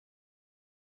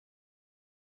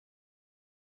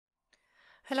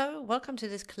Hello, welcome to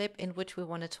this clip in which we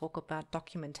want to talk about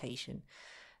documentation.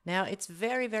 Now, it's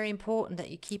very, very important that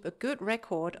you keep a good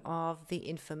record of the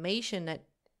information that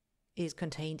is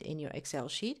contained in your Excel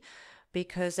sheet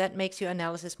because that makes your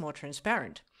analysis more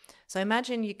transparent. So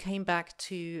imagine you came back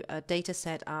to a data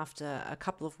set after a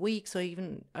couple of weeks or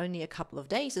even only a couple of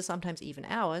days or sometimes even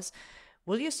hours.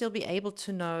 Will you still be able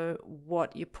to know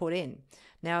what you put in?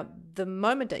 Now, the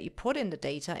moment that you put in the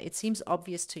data, it seems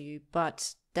obvious to you,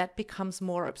 but that becomes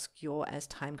more obscure as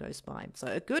time goes by. So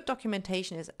a good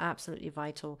documentation is absolutely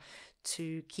vital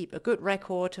to keep a good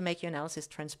record, to make your analysis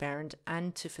transparent,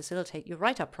 and to facilitate your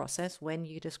write-up process when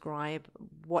you describe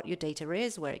what your data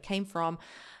is, where it came from,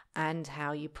 and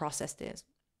how you processed it.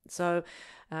 So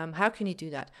how can you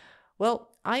do that? Well,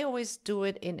 I always do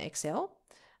it in Excel,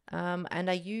 and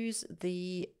I use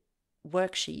the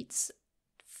worksheets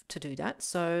to do that.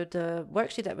 So the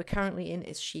worksheet that we're currently in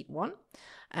is sheet 1.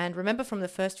 And remember from the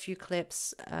first few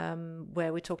clips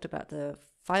where we talked about the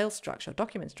file structure,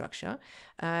 document structure,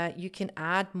 you can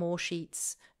add more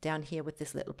sheets down here with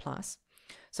this little plus.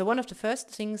 So one of the first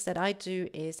things that I do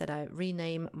is that I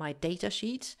rename my data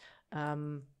sheet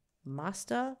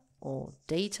master or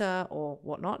data or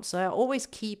whatnot. So I always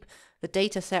keep the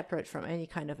data separate from any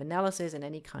kind of analysis and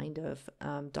any kind of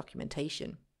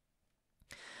documentation.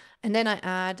 And then I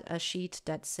add a sheet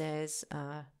that says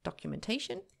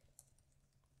documentation.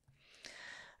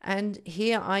 And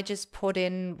here I just put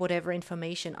in whatever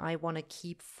information I want to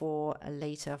keep for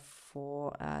later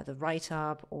for the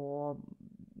write-up or,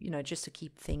 just to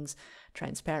keep things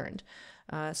transparent.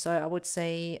 So I would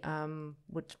say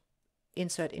would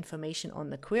insert information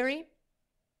on the query.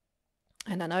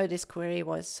 And I know this query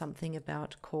was something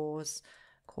about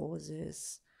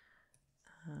causes,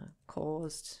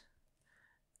 caused,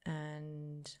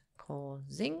 and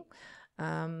causing.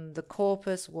 The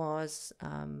corpus was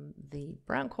the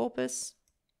brown corpus.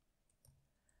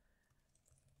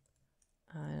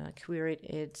 I queried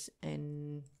it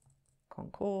in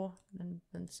Concor,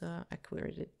 and so I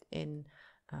queried it in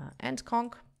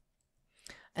AntConc.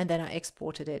 And then I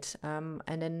exported it. And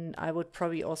then I would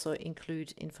probably also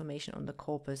include information on the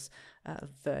corpus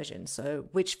version. So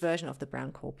which version of the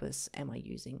brown corpus am I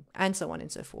using, and so on and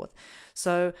so forth.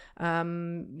 So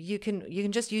you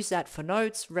can just use that for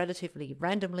notes relatively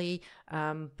randomly.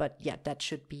 But yeah, that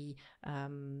should be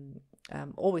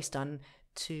always done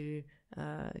to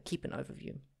keep an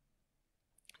overview.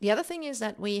 The other thing is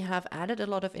that we have added a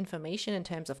lot of information in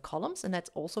terms of columns, and that's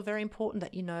also very important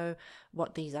that you know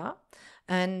what these are.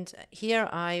 And here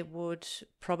I would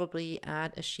probably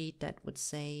add a sheet that would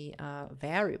say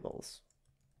variables.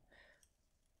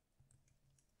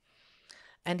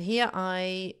 And here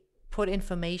I put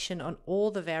information on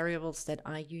all the variables that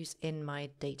I use in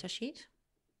my data sheet.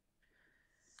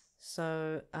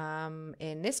 So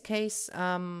in this case,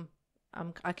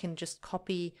 I can just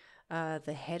copy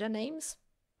the header names.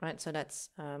 Right, so that's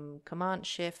Command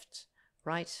Shift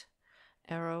right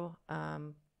arrow,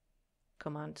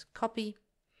 Command copy,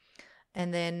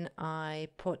 and then I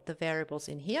put the variables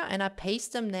in here and I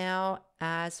paste them now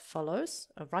as follows.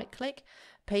 A right click,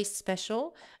 paste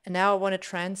special, and now I want to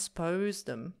transpose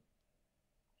them.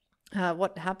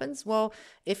 What happens? Well,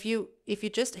 if you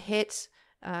just hit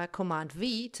Command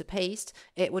V to paste,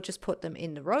 it would just put them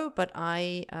in the row, but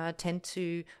I tend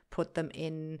to put them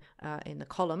in the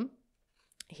column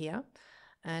here,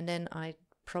 and then I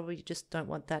probably just don't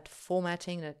want that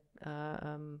formatting. That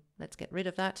let's get rid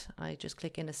of that. I just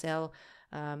click in a cell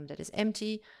that is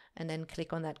empty and then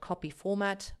click on that copy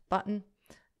format button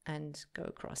and go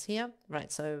across here. Right,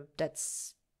 so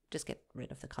that's just get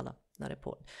rid of the color, not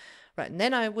important. Right, and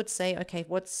then I would say, okay,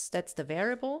 that's the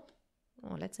variable.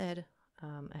 Oh, let's add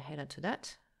a header to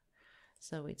that.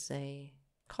 So we'd say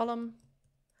column,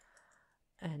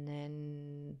 and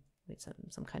then with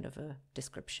some kind of a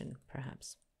description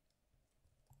perhaps.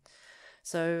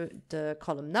 So the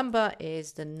column number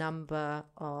is the number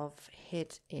of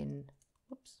hit in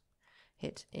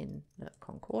the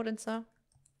concordancer.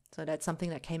 So that's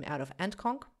something that came out of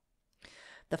AntConc.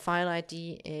 The file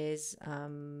ID is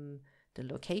the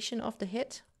location of the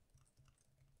hit.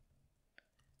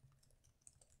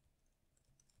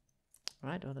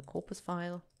 Right, or the corpus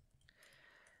file.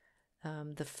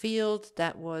 The field,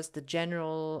 that was the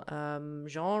general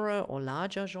genre or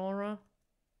larger genre.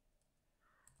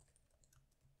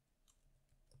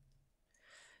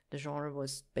 The genre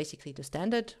was basically the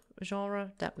standard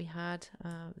genre that we had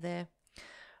there.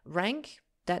 Rank,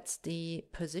 that's the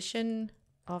position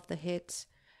of the hit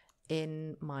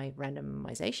in my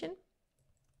randomization.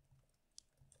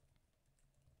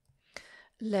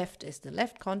 Left is the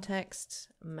left context,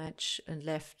 match and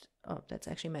left, oh, that's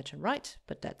actually match and right,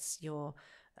 but that's your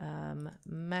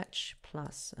match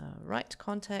plus right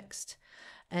context.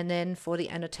 And then for the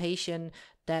annotation,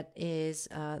 that is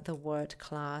the word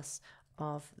class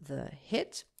of the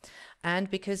hit. And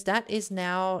because that is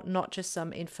now not just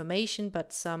some information,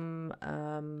 but some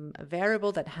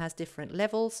variable that has different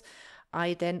levels,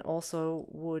 I then also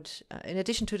would, in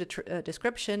addition to the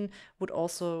description, would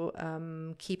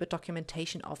also keep a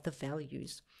documentation of the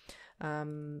values,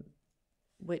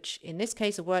 which in this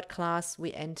case, a word class,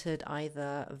 we entered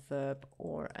either a verb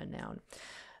or a noun.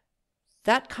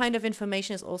 That kind of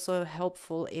information is also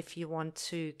helpful if you want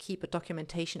to keep a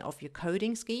documentation of your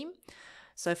coding scheme.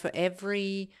 So for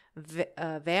every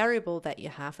variable that you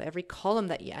have, for every column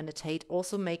that you annotate,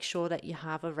 also make sure that you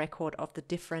have a record of the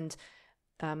different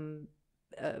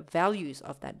values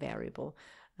of that variable.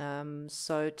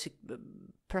 So to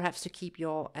perhaps to keep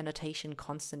your annotation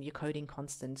constant, your coding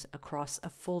constant across a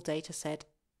full data set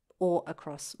or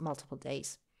across multiple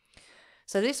days.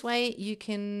 So this way you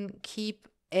can keep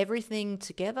everything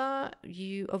together.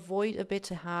 You avoid a bit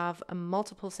to have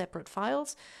multiple separate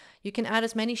files. You can add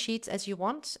as many sheets as you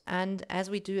want, and as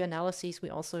we do analyses, we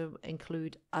also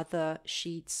include other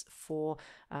sheets for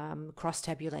cross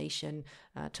tabulation,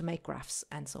 to make graphs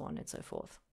and so on and so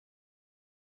forth.